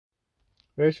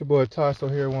Hey, it's your boy Tasso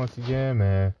here once again,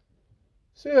 man.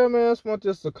 So yeah, man, I just want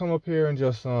just to come up here and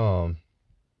just talk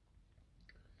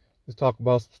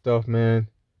about some stuff, man.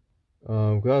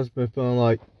 'Cause I've just been feeling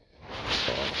like,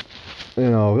 I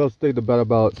was thinking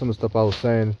about some of the stuff I was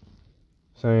saying,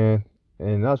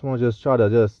 and I just want to just try to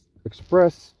just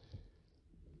express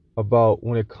about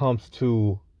when it comes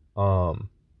to um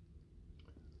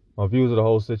my views of the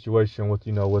whole situation with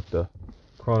with the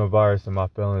coronavirus and my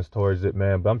feelings towards it,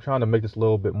 man. But I'm trying to make this a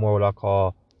little bit more what I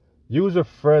call user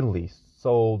friendly.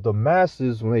 So the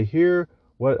masses, when they hear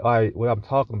what I'm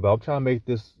talking about, I'm trying to make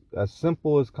this as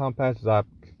simple as compact as I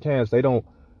can, so they don't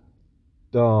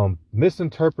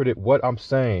misinterpret it what I'm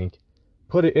saying,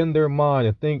 put it in their mind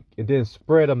and think, and then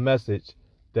spread a message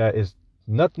that is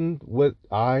nothing what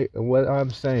I'm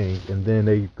saying, and then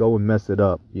they go and mess it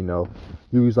up.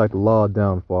 Use like the law of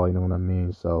downfall. You know what I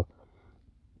mean? So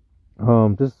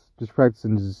just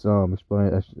practicing just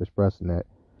expressing that.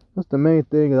 That's the main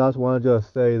thing. I just want to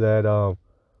just say that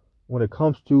when it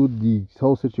comes to the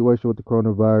whole situation with the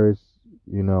coronavirus,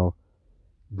 you know,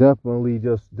 definitely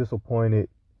just disappointed.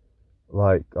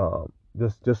 Like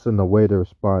just in the way the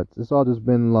response. It's all just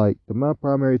been like my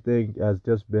primary thing has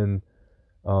just been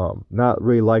not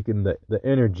really liking the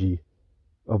energy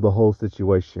of the whole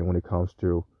situation when it comes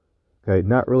to. Okay,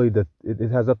 not really it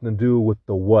has nothing to do with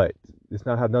the what. It's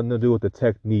not have nothing to do with the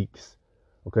techniques,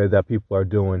 okay, that people are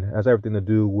doing. It has everything to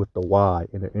do with the why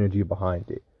and the energy behind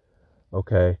it.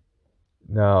 Okay.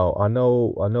 Now I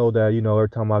know that every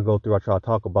time I go through, I try to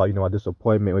talk about my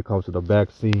disappointment when it comes to the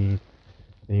vaccine,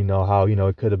 and how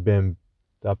it could have been.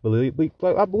 I believe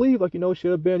like it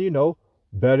should have been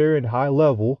better and high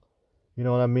level. You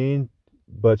know what I mean?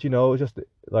 But it's just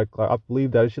like I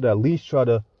believe that it should at least try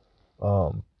to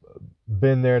um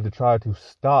been there to try to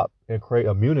stop and create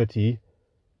immunity,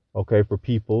 okay, for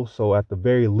people. So at the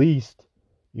very least,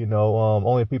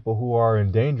 only people who are in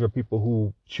danger, people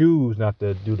who choose not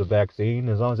to do the vaccine,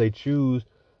 as long as they choose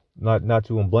not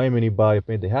to blame anybody if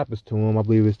anything happens to them, I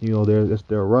believe it's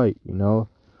their right. But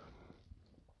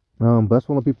that's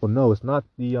what people know. It's not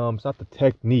the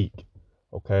technique,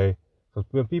 okay? Because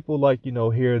when people like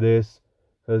hear this,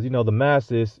 because the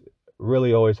masses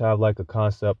really always have like a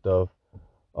concept of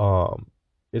um,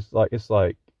 it's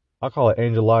like I call it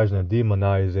angelizing and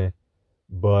demonizing,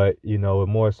 but in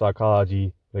more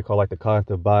psychology they call like the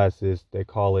cognitive biases. They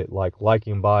call it like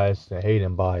liking bias and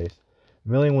hating bias.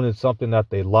 Mainly when it's something that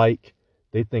they like,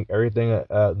 they think everything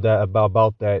that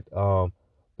about that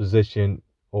position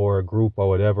or a group or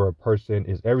whatever, a person,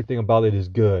 is everything about it is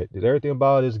good. Everything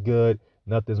about it is good.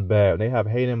 Nothing's bad. When they have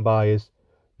hating bias,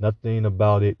 nothing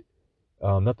about it,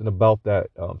 nothing about that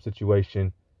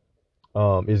situation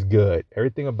is good.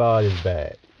 Everything about it is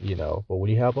bad. But when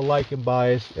you have a liking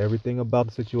bias, everything about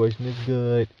the situation is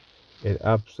good, and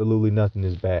absolutely nothing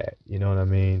is bad. You know what I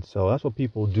mean? So that's what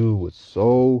people do with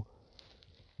so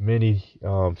many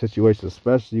situations,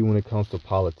 especially when it comes to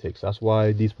politics. That's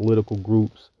why these political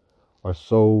groups are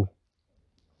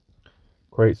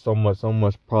create so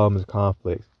much problems,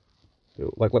 conflicts.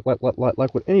 Like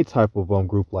with any type of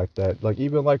group like that. Like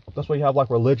even like that's why you have like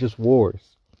religious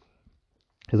wars,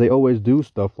 because they always do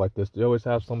stuff like this. They always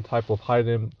have some type of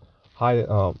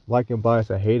liking bias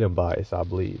and hating bias. I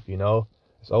believe.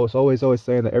 So it's always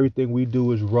saying that everything we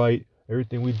do is right,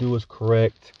 everything we do is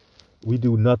correct, we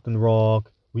do nothing wrong,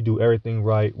 we do everything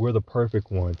right, we're the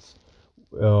perfect ones.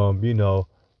 um, you know,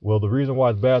 well, the reason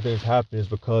why bad things happen is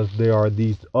because there are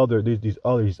these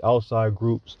outside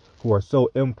groups who are so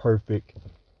imperfect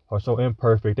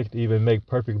they can even make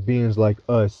perfect beings like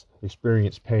us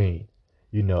experience pain.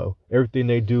 Everything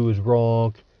they do is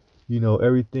wrong.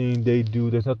 Everything they do,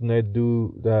 there's nothing they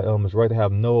do that is right. They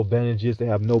have no advantages. They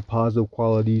have no positive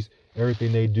qualities.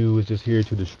 Everything they do is just here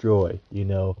to destroy.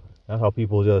 That's how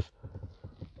people just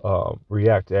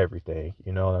react to everything.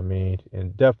 You know what I mean?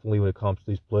 And definitely when it comes to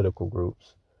these political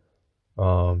groups,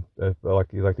 like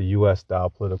the U.S. style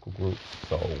political groups.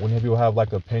 So when people have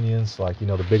like opinions, like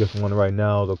the biggest one right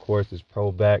now, of course, is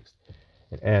pro-vax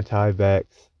and anti-vax.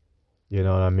 You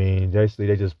know what I mean? Basically,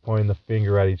 they just pointing the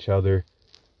finger at each other.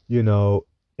 You know,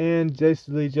 and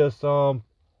basically just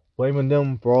blaming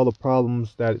them for all the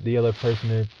problems that the other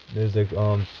person is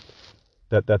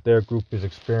that their group is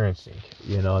experiencing.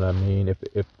 You know what I mean? If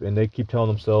and they keep telling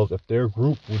themselves if their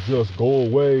group would just go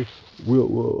away,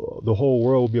 the whole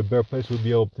world would be a better place. We'll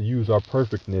be able to use our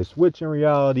perfectness. Which in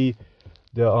reality,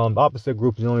 the opposite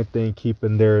group is the only thing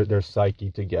keeping their psyche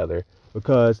together.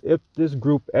 Because if this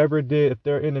group ever did, if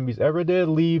their enemies ever did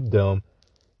leave them,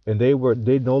 and they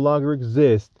no longer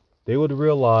exist, they would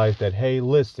realize that, hey,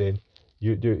 listen,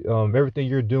 everything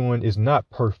you're doing is not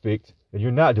perfect. and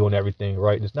you're not doing everything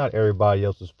right. It's not everybody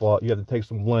else's fault. You have to take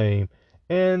some blame,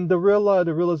 and the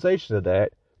realization of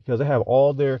that, because they have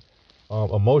all their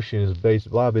emotions based.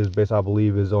 A lot of it is based, I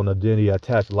believe, is on identity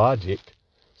attached logic.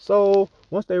 So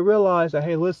once they realize that,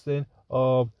 hey, listen,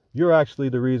 you're actually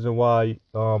the reason why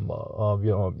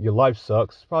your life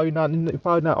sucks. Probably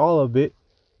not all of it.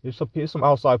 There's some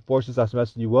outside forces that's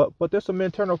messing you up, but there's some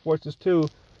internal forces too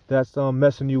that's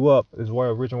messing you up. Is why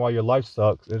the reason why your life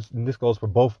sucks. And this goes for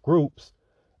both groups.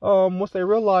 Once they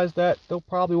realize that, they'll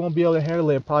probably won't be able to handle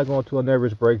it and probably go into a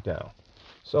nervous breakdown.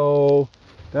 So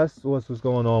that's what's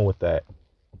going on with that.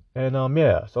 And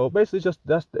yeah, so basically just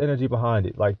that's the energy behind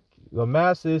it. Like the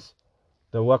masses,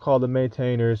 the what I call the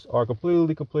maintainers, are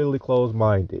completely closed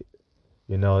minded.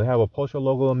 They have a cultural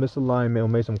logo misalignment, what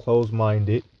makes them closed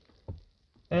minded,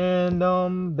 and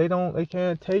they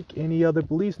can't take any other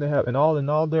beliefs. They have, and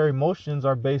all their emotions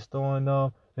are based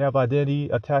on they have identity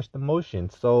attached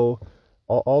emotions. So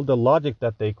all the logic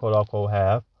that they quote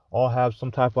unquote all have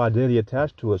some type of identity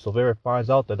attached to it. So if it finds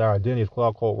out that their identity is quote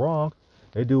unquote wrong,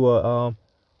 they do a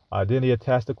identity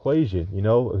attached equation.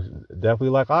 Definitely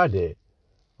like I did.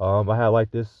 I had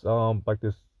like this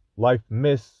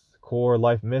core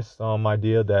life miss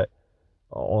idea that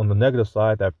on the negative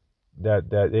side that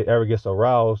it ever gets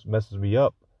aroused messes me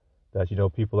up, that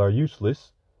people are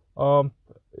useless.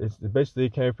 It's it basically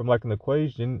came from like an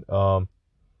equation. The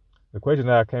equation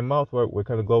that I came out with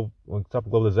kind of on top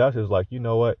of global disaster is like, you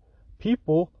know what,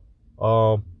 people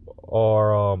um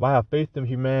are I have faith in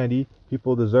humanity.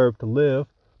 People deserve to live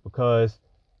because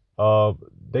uh,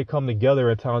 they come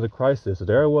together in times of crisis. If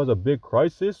there was a big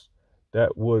crisis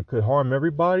that could harm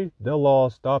everybody, they'll all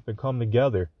stop and come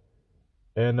together.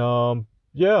 And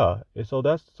yeah, and so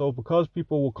because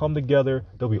people will come together,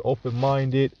 they'll be open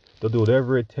minded, they'll do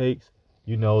whatever it takes,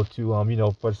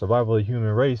 to for the survival of the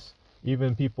human race.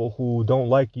 Even people who don't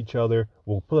like each other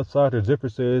will put aside their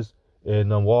differences and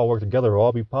we'll all work together, we'll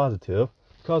all be positive.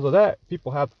 Because of that,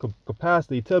 people have the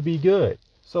capacity to be good.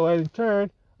 So in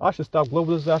turn, I should stop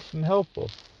global disaster and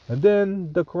helpful. And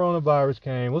then the coronavirus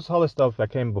came. What's all the stuff that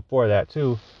came before that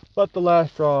too? But the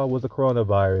last straw was the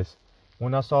coronavirus.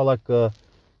 When I saw a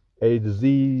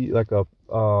disease, like a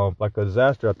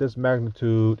disaster at this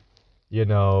magnitude, you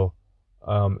know,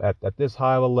 at this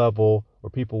high of a level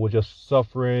where people were just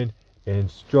suffering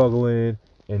and struggling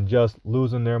and just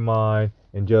losing their mind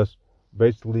and just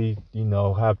basically,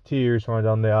 have tears running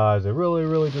down their eyes and really,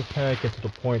 really just panicking to the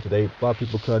point that a lot of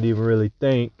people couldn't even really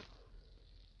think.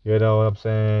 You know what I'm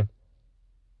saying?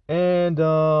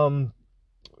 And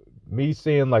me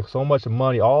seeing like so much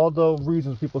money, all the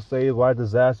reasons people say why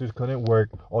disasters couldn't work.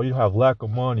 Oh, you have lack of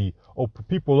money. Oh,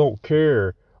 people don't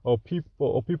care. People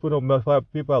don't.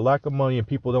 People have lack of money and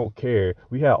people don't care.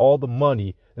 We had all the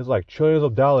money. It's like trillions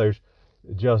of dollars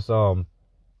just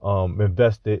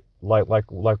invested. Like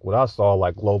what I saw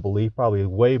like globally, probably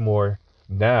way more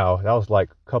now. That was like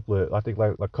I think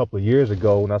like a couple of years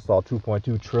ago when I saw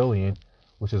 2.2 trillion,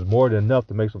 which is more than enough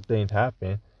to make some things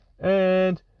happen.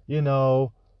 And they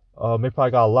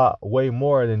probably got way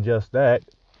more than just that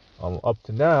up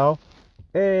to now.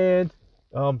 And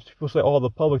people say, oh,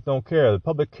 the public don't care. The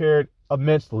public cared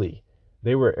immensely.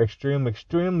 They were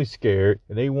extremely scared,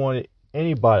 and they wanted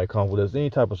anybody to come with us, any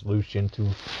type of solution to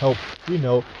help,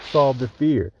 solve the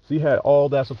fear. So you had all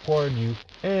that supporting you,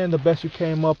 and the best you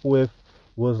came up with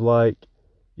was like,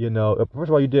 first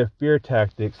of all, you did fear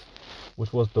tactics,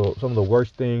 which was some of the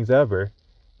worst things ever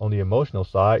on the emotional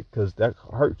side, because that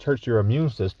hurts your immune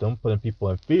system, putting people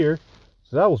in fear.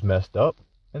 So that was messed up.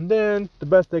 And then the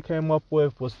best they came up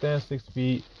with was stand 6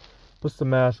 feet, put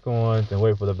some mask on, and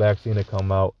wait for the vaccine to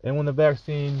come out. And when the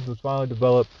vaccine was finally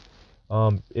developed,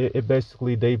 they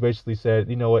basically said,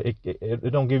 you know what,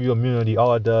 it don't give you immunity.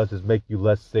 All it does is make you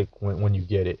less sick when you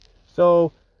get it.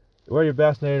 So whether you're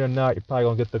vaccinated or not, you're probably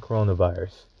gonna get the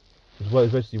coronavirus. Is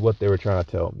basically what they were trying to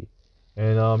tell me.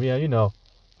 And yeah,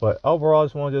 but overall, I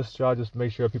just want to just try to just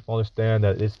make sure people understand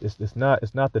that it's not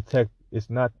the tech, it's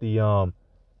not the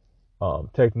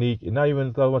technique, and not even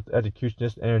about the education,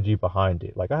 just energy behind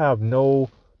it. Like I have no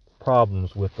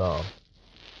problems with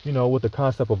with the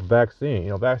concept of a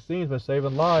vaccine. Vaccines been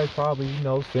saving lives probably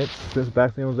since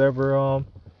vaccine was ever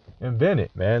invented,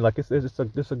 man. Like it's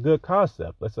a good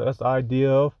concept. That's the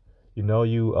idea of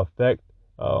you affect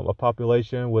a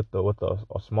population with a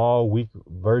small weak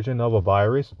version of a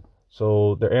virus,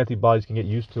 so their antibodies can get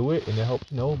used to it, and it helps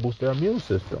boost their immune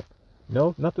system.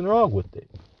 Nothing wrong with it.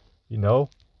 The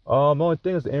only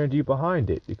thing is the energy behind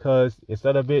it, because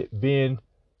instead of it being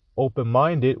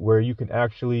open-minded, where you can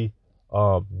actually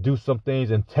do some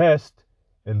things and test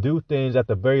and do things, at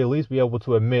the very least be able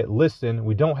to admit, listen,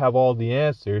 we don't have all the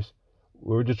answers.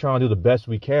 we're just trying to do the best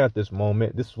we can at this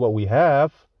moment. This is what we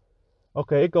have.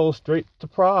 Okay, it goes straight to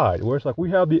pride, where it's like, we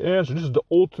have the answer. This is the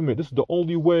ultimate. This is the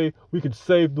only way we can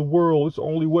save the world. It's the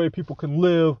only way people can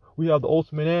live. We have the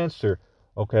ultimate answer.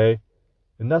 Okay,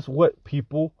 and that's what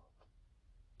people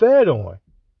fed on,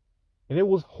 and it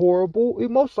was horrible.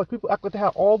 It most like people act like they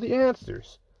had all the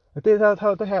answers. Like they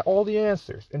had all the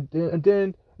answers, and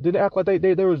then they act like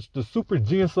they was the super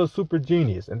genius of super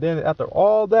genius. And then after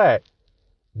all that,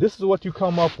 this is what you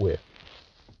come up with.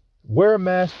 Wear a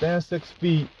mask, stand 6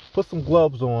 feet, put some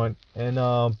gloves on, and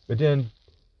then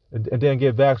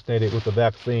get vaccinated with a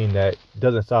vaccine that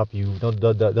doesn't stop you,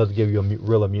 doesn't give you a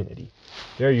real immunity.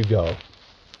 There you go.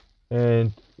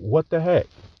 And what the heck?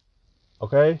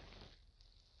 Okay.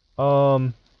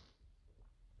 Um,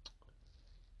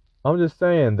 I'm just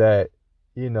saying that,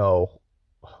 you know,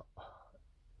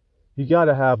 you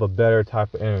gotta have a better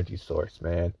type of energy source,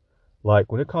 man.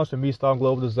 Like when it comes to me stopping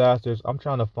global disasters, I'm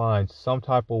trying to find some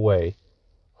type of way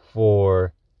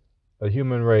for a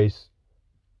human race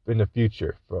in the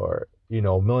future, for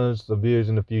millions of years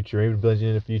in the future, even billions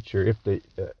in the future. If the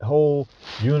whole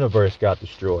universe got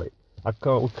destroyed, we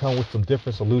come with some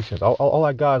different solutions. All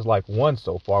I got is like one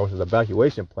so far, which is an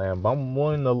evacuation plan. But I'm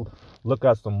wanting to look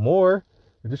at some more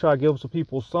and just try to give some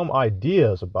people some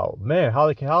ideas about, man,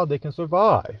 how they can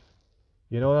survive.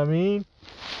 You know what I mean?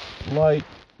 Like,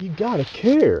 you gotta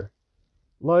care.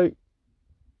 Like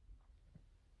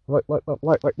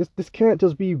this can't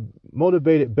just be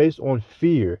motivated based on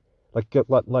fear. Like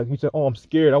you said, oh, I'm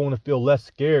scared. I want to feel less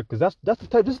scared, because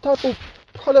this type of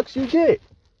products you get.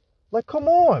 Like, come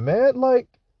on, man. Like,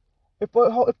 if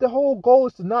the whole goal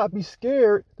is to not be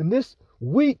scared, then this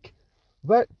weakness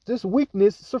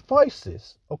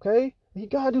suffices. Okay, you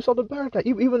gotta do something better than that.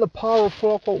 Even the power of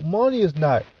quote unquote money is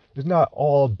not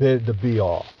all bid to be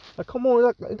all. Like, come on,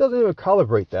 like, it doesn't even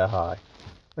calibrate that high.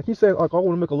 Like, he said, like, I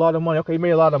want to make a lot of money. Okay, you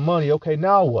made a lot of money. Okay,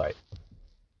 now what?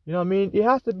 You know what I mean? It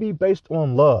has to be based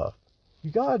on love.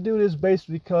 You gotta do this based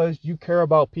because you care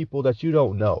about people that you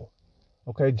don't know.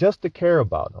 Okay, just to care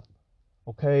about them.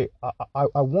 Okay,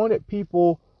 I wanted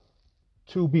people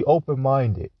to be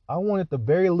open-minded. I want at the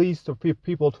very least for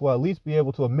people to at least be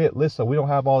able to admit, listen, we don't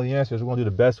have all the answers. We're gonna do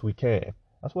the best we can.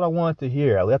 That's what I wanted to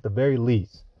hear. At the very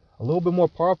least, a little bit more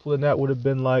powerful than that would have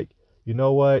been like, you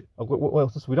know what? Well,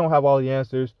 since we don't have all the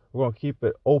answers, we're gonna keep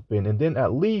it open, and then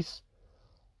at least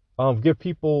give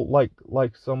people like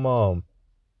some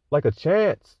like a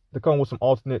chance to come with some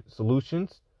alternate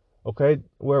solutions. Okay,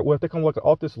 where if they come with an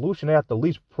alternate solution, they have to at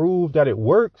least prove that it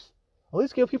works. At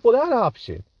least give people that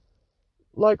option.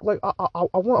 I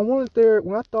wanted there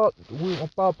when I thought we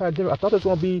about pandemic. I thought there's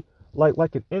gonna be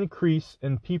like an increase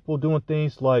in people doing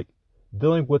things like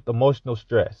dealing with emotional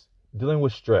stress, dealing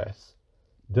with stress,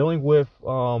 dealing with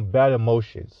bad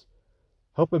emotions,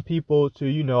 helping people to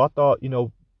I thought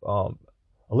um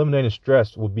eliminating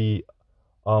stress would be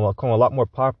become a lot more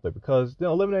popular, because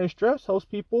eliminating stress helps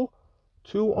people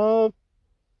to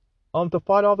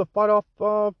fight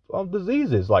off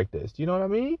diseases like this. You know what I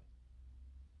mean,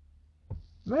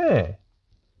 man?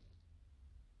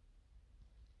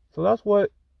 So that's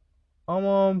what I'm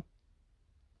um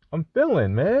I'm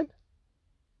feeling, man.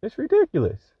 It's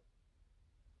ridiculous.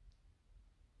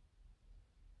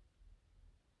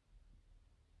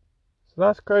 So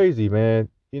that's crazy, man.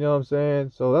 You know what I'm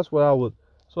saying? So that's what I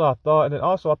thought. And then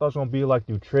also I thought it was gonna be like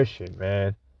nutrition,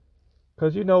 man.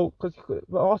 Cause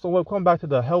also when come back to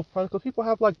the health part, cause people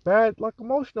have like bad like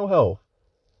emotional health.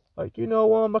 Like,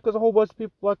 like there's a whole bunch of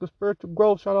people like the spiritual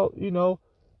growth. Shout out, Daryl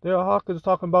Hawkins is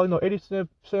talking about, 80%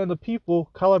 of the people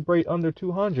calibrate under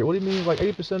 200. What do you mean? Like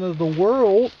 80% of the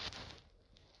world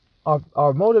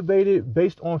are motivated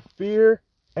based on fear,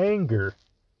 anger.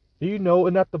 And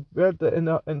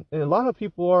and a lot of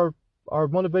people are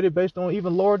motivated based on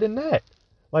even lower than that,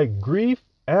 like grief,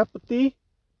 apathy,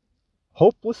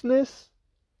 hopelessness.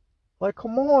 Like,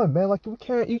 come on, man. Like, you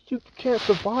can't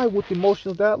survive with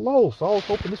emotions that low. So I was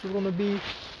hoping this was gonna be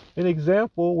an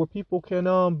example where people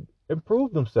can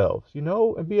improve themselves,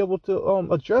 and be able to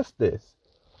address this.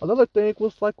 Another thing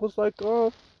was like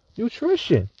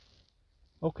nutrition.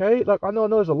 Okay, like I know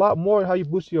there's a lot more how you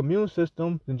boost your immune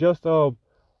system than just that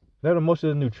most of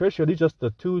the nutrition. These just the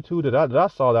two that I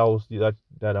saw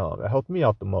that helped me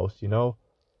out the most.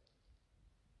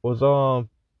 Was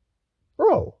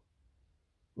bro.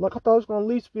 Like, I thought I was gonna at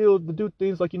least be able to do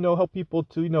things like help people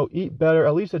to eat better,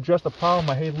 at least address the problem.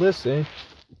 Like, hey, listen,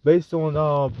 based on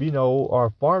our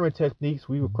farming techniques,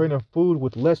 we were creating food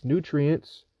with less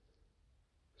nutrients.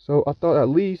 So I thought at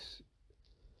least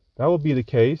that would be the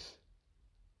case,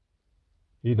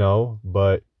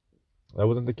 but that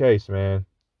wasn't the case, man.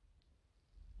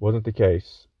 Wasn't the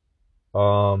case.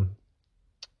 Um,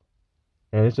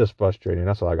 and it's just frustrating.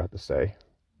 That's all I got to say.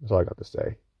 That's all I got to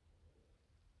say.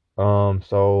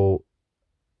 So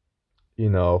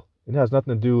it has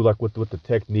nothing to do like with the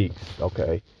techniques.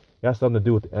 Okay, it has something to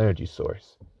do with the energy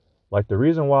source. Like the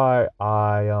reason why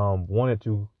I wanted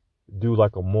to do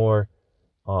like a more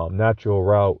natural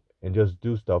route and just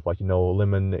do stuff like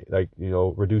eliminate, like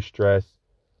reduce stress,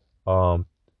 um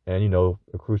and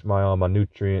increase my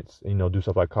nutrients, do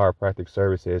stuff like chiropractic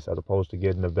services as opposed to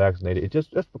getting vaccinated. It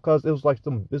just because it was like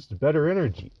this better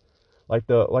energy, like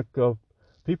the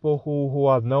people who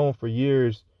I've known for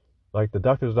years, like the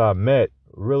doctors that I met,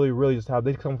 really just have,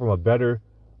 they come from a better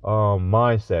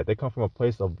mindset. They come from a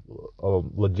place of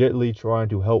legitly trying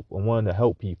to help and wanting to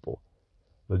help people,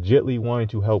 legitly wanting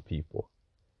to help people.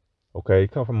 Okay, they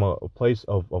come from a place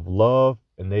of love,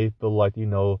 and they feel like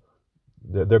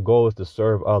their goal is to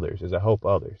serve others, is to help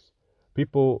others.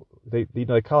 People, they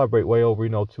calibrate way over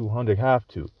 200, have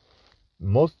to.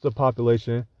 Most of the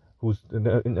population who's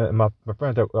my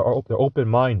friends they're open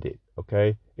minded.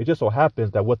 Okay, it just so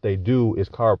happens that what they do is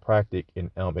chiropractic in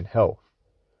health.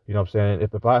 You know what I'm saying?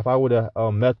 If I would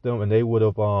have met them and they would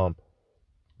have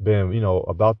been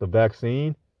about the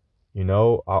vaccine, I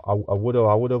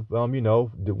would have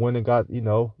went and got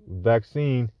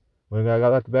vaccine when I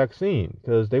got the vaccine,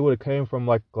 because they would have came from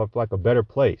like a better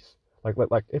place. Like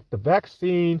if the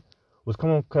vaccine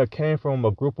came from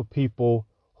a group of people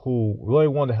who really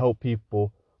wanted to help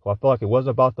people, who I felt like it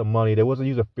wasn't about the money, they wasn't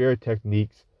using fear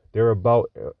techniques. They were about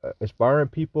inspiring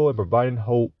people and providing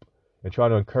hope and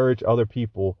trying to encourage other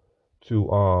people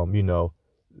to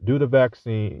do the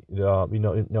vaccine,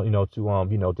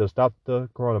 to stop the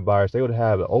coronavirus. They would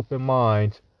have an open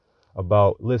mind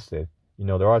about, listen,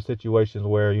 there are situations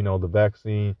where, the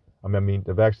vaccine,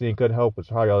 the vaccine could help, but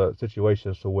probably other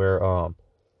situations to where,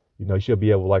 you should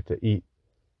be able like to eat,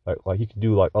 like you can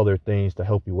do like other things to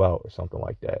help you out or something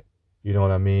like that. You know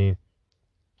what I mean?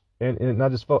 And I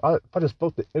just felt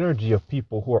the energy of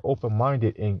people who are open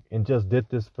minded and just did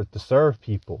this to serve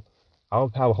people. I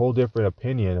don't have a whole different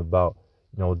opinion about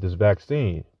this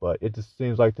vaccine, but it just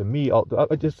seemed like to me like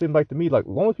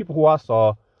the only people who I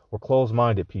saw were closed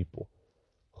minded people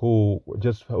who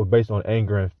were based on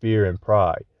anger and fear and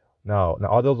pride. Now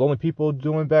are those only people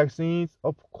doing vaccines?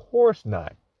 Of course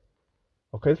not.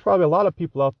 Okay, there's probably a lot of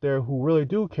people out there who really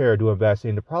do care doing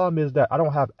vaccine. The problem is that I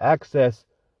don't have access.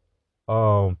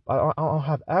 I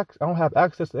don't have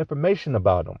access to information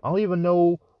about them. I don't even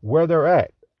know where they're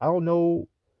at. I don't know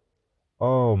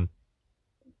um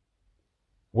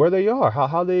where they are,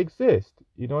 how they exist.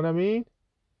 You know what I mean?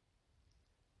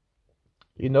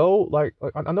 Like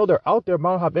I know they're out there, but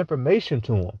I don't have information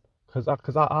to them because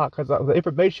the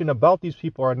information about these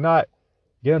people are not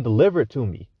getting delivered to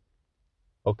me.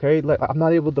 Okay, like I'm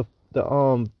not able to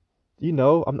I'm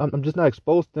just not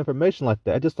exposed to information like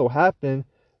that. It just so happened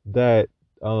that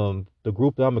the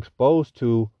group that I'm exposed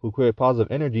to who create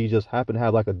positive energy just happen to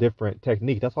have like a different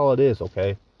technique. That's all it is.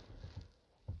 Okay,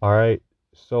 all right.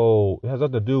 So it has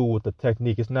nothing to do with the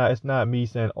technique. It's not me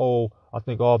saying, oh, I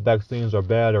think all vaccines are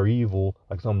bad or evil,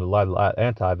 like some of the lot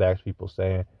anti-vax people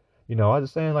saying. I was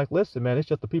just saying like, listen, man, it's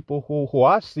just the people who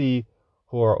I see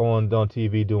who are on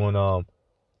TV doing talk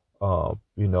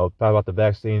about the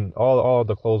vaccine, all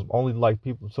the closed, only like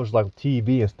people, social like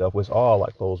TV and stuff, was all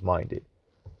like closed minded.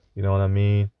 You know what I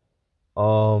mean?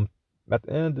 Um, at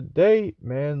the end of the day,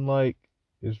 man, like,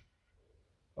 it's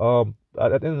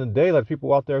at the end of the day, like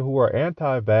people out there who are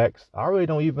anti-vax, I really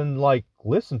don't even like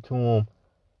listen to them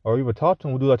or even talk to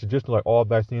them who do like traditional like all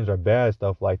vaccines are bad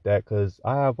stuff like that, because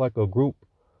I have like a group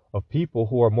of people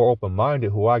who are more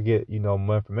open-minded who I get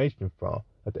more information from.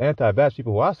 But the anti-vax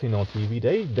people who I've seen on TV,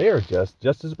 they are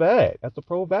just as bad as the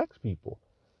pro-vax people.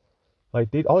 Like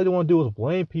all they want to do is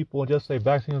blame people and just say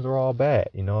vaccines are all bad.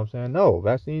 You know what I'm saying? No,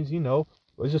 vaccines,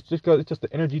 it's just cause it's just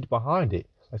the energy behind it.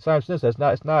 Like Simon says, it's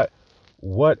not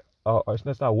what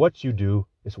it's not what you do,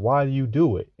 it's why you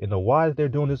do it. And the why that they're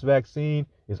doing this vaccine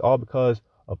is all because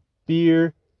of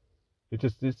fear. It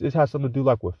has something to do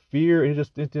like with fear.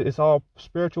 It's all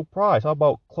spiritual pride. It's all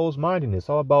about closed mindedness. It's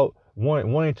all about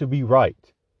wanting to be right.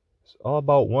 It's all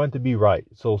about wanting to be right.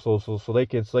 So they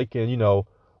can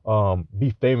be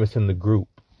famous in the group.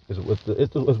 Is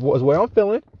what I'm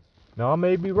feeling. Now I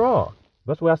may be wrong.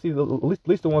 That's why I see at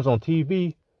least the ones on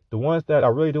TV, the ones that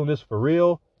are really doing this for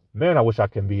real. Man, I wish I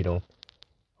can beat them.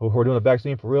 Who are doing the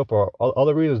vaccine for real for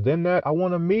other reasons than that. I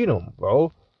want to meet them,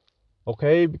 bro.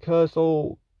 Okay, because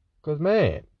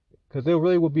man, because they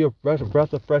really would be a breath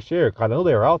of fresh air. I know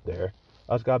they're out there.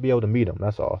 I just gotta be able to meet them.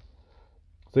 That's all.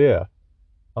 So yeah.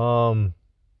 Um.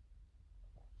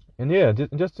 And yeah,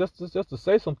 just to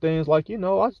say some things like,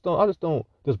 I just don't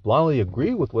just blindly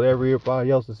agree with whatever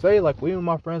everybody else to say. Like even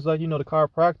my friends, like the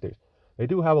chiropractors, they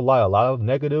do have a lot of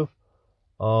negative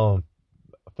um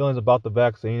feelings about the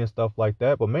vaccine and stuff like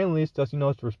that. But mainly it's just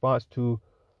it's a response to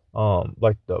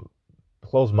like the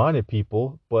closed-minded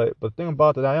people. But the thing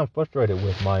about that, I am frustrated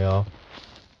with my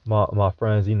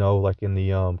friends, like in the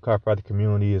chiropractic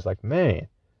community, is like, man,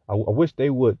 I wish they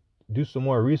would do some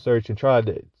more research and try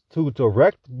to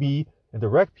direct me and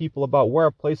direct people about where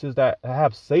are places that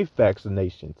have safe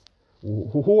vaccinations.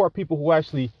 Who are people who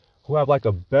have like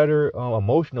a better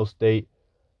emotional state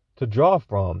to draw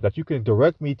from, that you can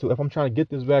direct me to if I'm trying to get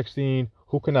this vaccine.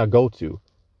 Who can I go to?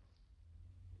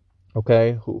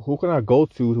 Okay, who can I go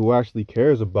to who actually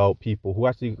cares about people, who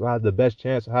actually have the best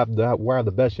chance, where I have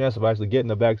the best chance of actually getting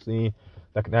the vaccine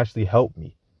that can actually help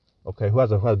me? Okay, who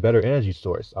has a better energy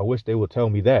source? I wish they would tell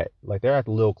me that. Like they're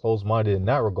acting a little close-minded in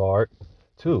that regard,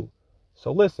 too.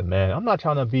 So listen, man, I'm not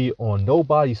trying to be on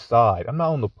nobody's side. I'm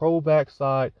not on the pro-vax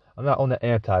side. I'm not on the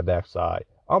anti-vax side.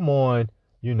 I'm trying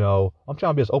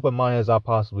to be as open-minded as I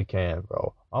possibly can,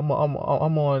 bro. I'm on,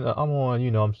 what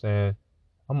I'm saying.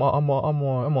 I'm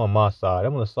on my side.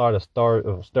 I'm on the side of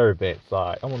Stir Event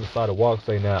side. I'm on the side of Walk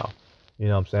Say Now. You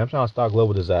know what I'm saying? I'm trying to stop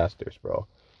global disasters, bro.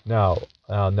 Now.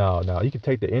 You can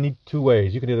take it any two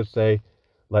ways. You can either say,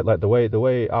 like the way that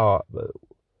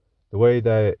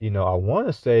I want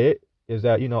to say it is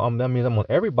that that means I'm on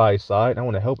everybody's side. And I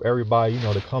want to help everybody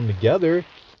to come together.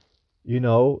 And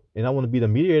I want to be the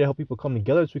mediator to help people come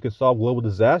together so we can solve global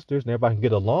disasters and everybody can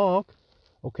get along.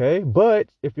 Okay, but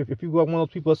if you are one of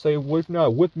those people that say, well, if you're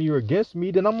not with me or against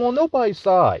me, then I'm on nobody's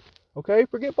side. Okay,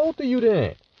 forget both of you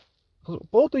then. 'Cause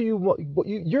both of you,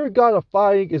 your God of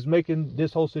fighting is making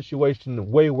this whole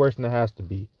situation way worse than it has to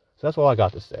be. So that's all I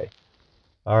got to say.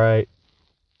 All right.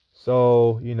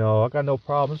 So I got no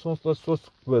problem. Let's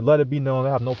let it be known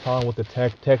I have no problem with the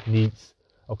techniques.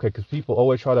 Okay, because people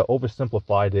always try to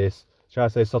oversimplify this. Try to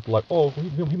say something like, oh,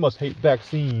 he must hate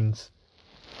vaccines.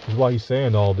 That's why he's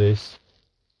saying all this.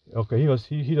 Okay,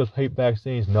 he does hate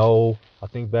vaccines. No, I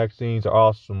think vaccines are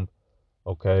awesome.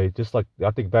 Okay, just like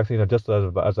I think vaccines are just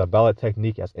as a valid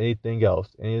technique as anything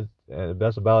else.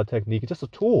 That's a valid technique. It's just a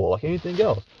tool like anything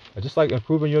else. And just like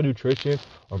improving your nutrition,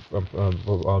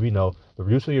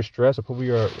 reducing your stress, improving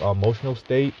your emotional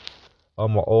state,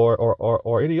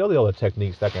 or any other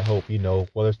techniques that can help.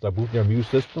 Whether it's to boost your immune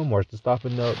system or to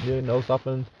stopping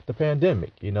stopping the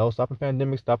pandemic. Stopping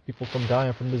pandemics, stop people from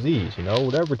dying from disease.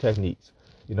 Whatever techniques.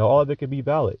 All of it can be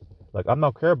valid. Like I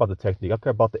don't care about the technique. I care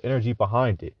about the energy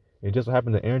behind it. It just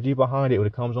happens the energy behind it when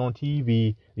it comes on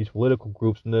TV, these political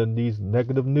groups and then these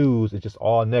negative news, it's just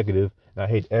all negative, and I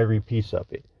hate every piece of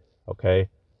it. Okay?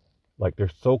 Like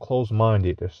they're so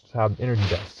close-minded, they have energy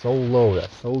that's so low,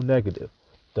 that's so negative.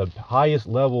 The highest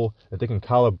level that they can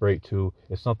calibrate to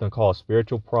is something called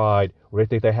spiritual pride, where they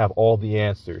think they have all the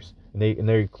answers, and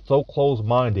they're so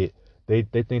close-minded, they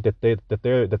think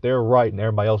that they're right and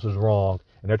everybody else is wrong,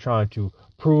 and they're trying to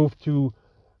prove to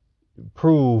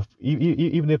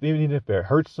even if it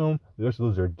hurts them, they just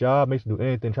lose their job, makes them do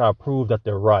anything, try to prove that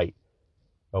they're right.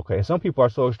 Okay, and some people are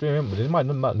so extreme, but they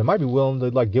might be willing to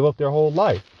like give up their whole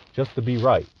life just to be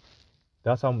right.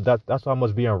 That's how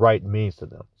much being right means to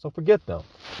them. So forget them.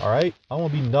 All right, I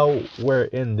won't be nowhere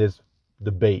in this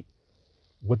debate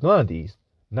with none of these.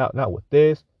 Not with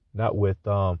this. Not with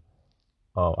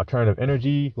alternative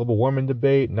energy, global warming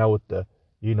debate. Not with the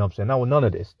what I'm saying. Not with none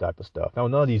of this type of stuff. Not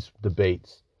with none of these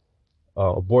debates.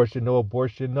 Abortion, no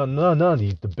abortion, none of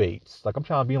these debates. Like I'm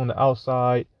trying to be on the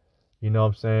outside, what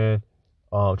I'm saying,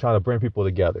 trying to bring people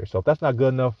together. So if that's not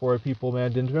good enough for people,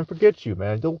 man, then forget you,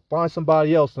 man. Go find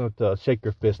somebody else to shake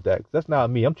your fist at. That's not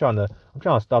me. I'm trying to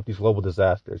stop these global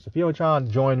disasters. If you're trying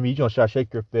to join me, you're gonna try to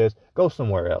shake your fist. Go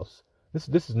somewhere else. This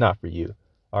is not for you.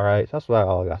 All right, that's what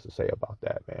all I got to say about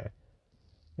that, man.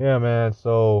 Yeah, man.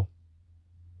 So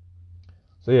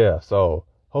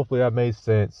hopefully that made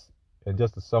sense. And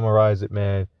just to summarize it,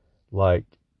 man, like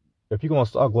if you're gonna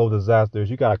stop global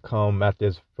disasters, you gotta come at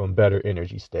this from better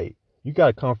energy state. You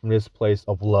gotta come from this place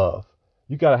of love.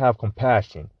 You gotta have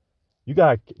compassion.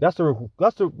 That's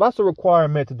a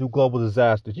requirement to do global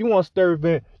disasters. You want to stir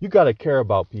event, you gotta care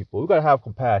about people. You gotta have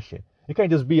compassion. It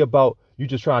can't just be about you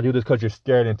just trying to do this because you're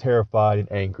scared and terrified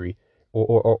and angry,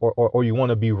 or you want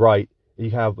to be right.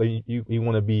 You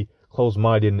want to be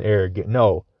closed-minded and arrogant.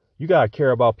 No, you gotta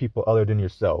care about people other than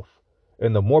yourself.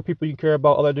 And the more people you care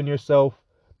about other than yourself,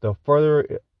 the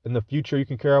further in the future you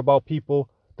can care about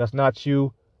people that's not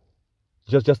you,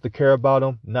 just to care about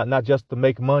them, not just to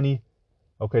make money.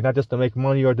 Okay, not just to make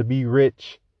money or to be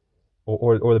rich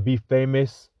or to be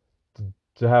famous,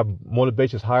 to have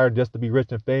motivations higher just to be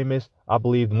rich and famous, I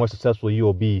believe the more successful you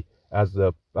will be as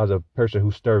a person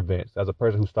who stirs events, as a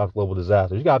person who stops global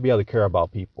disasters. You gotta be able to care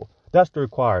about people. That's the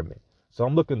requirement. So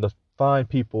I'm looking to find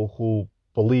people who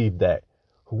believe that,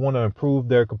 who want to improve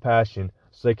their compassion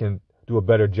so they can do a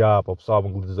better job of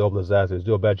solving global disasters,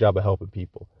 do a better job of helping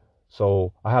people.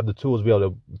 So I have the tools to be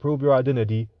able to improve your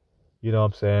identity, you know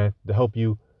what I'm saying, to help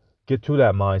you get to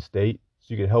that mind state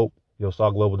so you can help,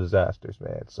 solve global disasters,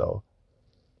 man. So,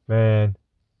 man,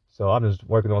 so I'm just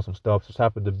working on some stuff. Just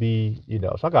happened to be,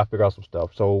 so I got to figure out some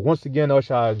stuff. So once again, I'll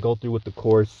try to go through with the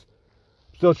course.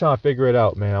 Still trying to figure it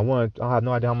out, man. I have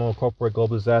no idea how I'm going to incorporate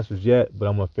global disasters yet, but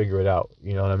I'm going to figure it out.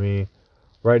 You know what I mean?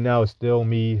 Right now, it's still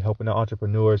me helping out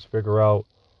entrepreneurs figure out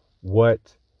what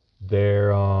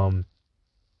their,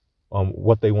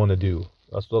 what they want to do.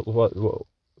 That's what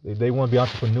they want to be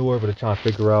entrepreneur, but they're trying to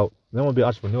figure out. They want to be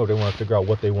entrepreneur. They want to figure out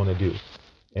what they want to do.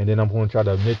 And then I'm going to try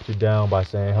to niche it down by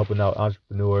saying helping out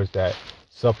entrepreneurs that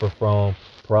suffer from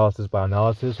paralysis by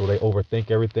analysis, or they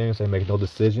overthink everything, so they make no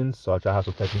decisions. So I try to have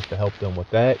some techniques to help them with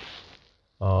that.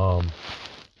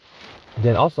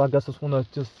 Then also, I guess it's one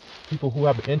of just people who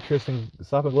have an interest in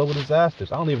stopping global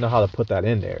disasters. I don't even know how to put that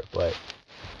in there, but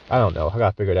I don't know. I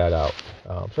gotta figure that out.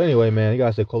 So anyway, man, you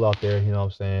guys stay cool out there. You know what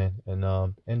I'm saying?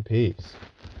 And in peace.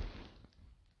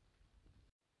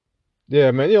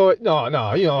 Yeah, man. You know what?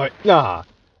 No. You know what? Nah.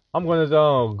 I'm gonna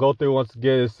go through once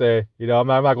again and say, I'm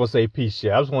not gonna say peace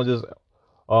yet. I just want to just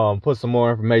put some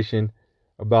more information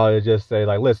about it. Just say,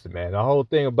 like, listen, man. The whole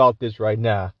thing about this right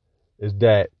now is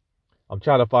that I'm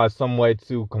trying to find some way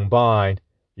to combine,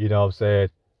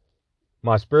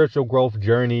 my spiritual growth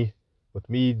journey with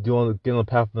me getting the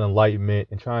path of enlightenment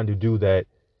and trying to do that.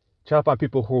 Try to find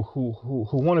people who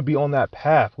want to be on that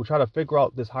path, who try to figure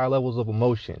out this higher levels of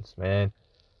emotions, man.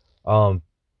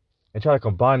 And try to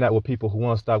combine that with people who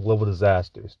want to stop global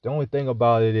disasters. The only thing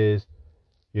about it is,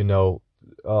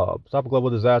 stopping global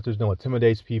disasters,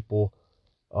 intimidates people.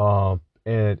 And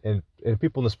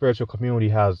people in the spiritual community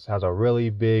has a really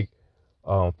big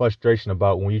frustration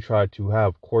about when you try to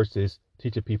have courses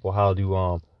teaching people how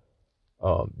to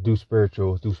do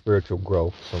spiritual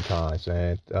growth sometimes.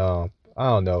 And I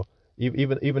don't know.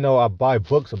 Even though I buy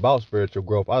books about spiritual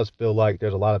growth, I just feel like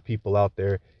there's a lot of people out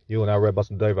there. And I read about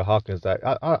some David Hawkins that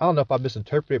I don't know if I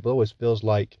misinterpret it, but it always feels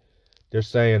like they're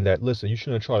saying that, listen, you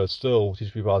shouldn't try to still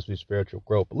teach people how to do spiritual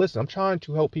growth. But listen, I'm trying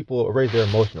to help people raise their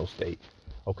emotional state.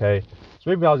 Okay, so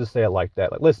maybe I'll just say it like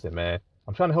that. Like, listen, man,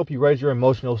 I'm trying to help you raise your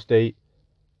emotional state.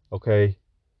 Okay,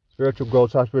 spiritual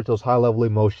growth, try to spiritual those high level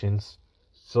emotions,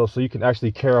 so you can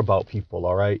actually care about people.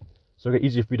 All right, so it's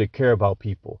easier for you to care about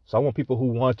people. So I want people who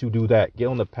want to do that, get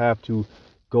on the path to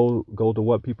go to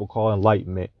what people call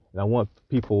enlightenment. And I want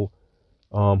people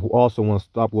who also want to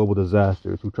stop global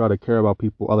disasters, who try to care about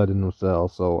people other than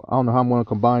themselves. So I don't know how I'm going to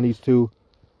combine these two,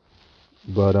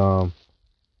 but I'm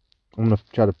going to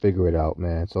try to figure it out,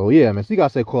 man. So yeah, man, so you got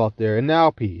to stay cool out there. And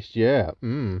now peace. Yeah.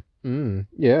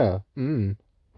 Yeah.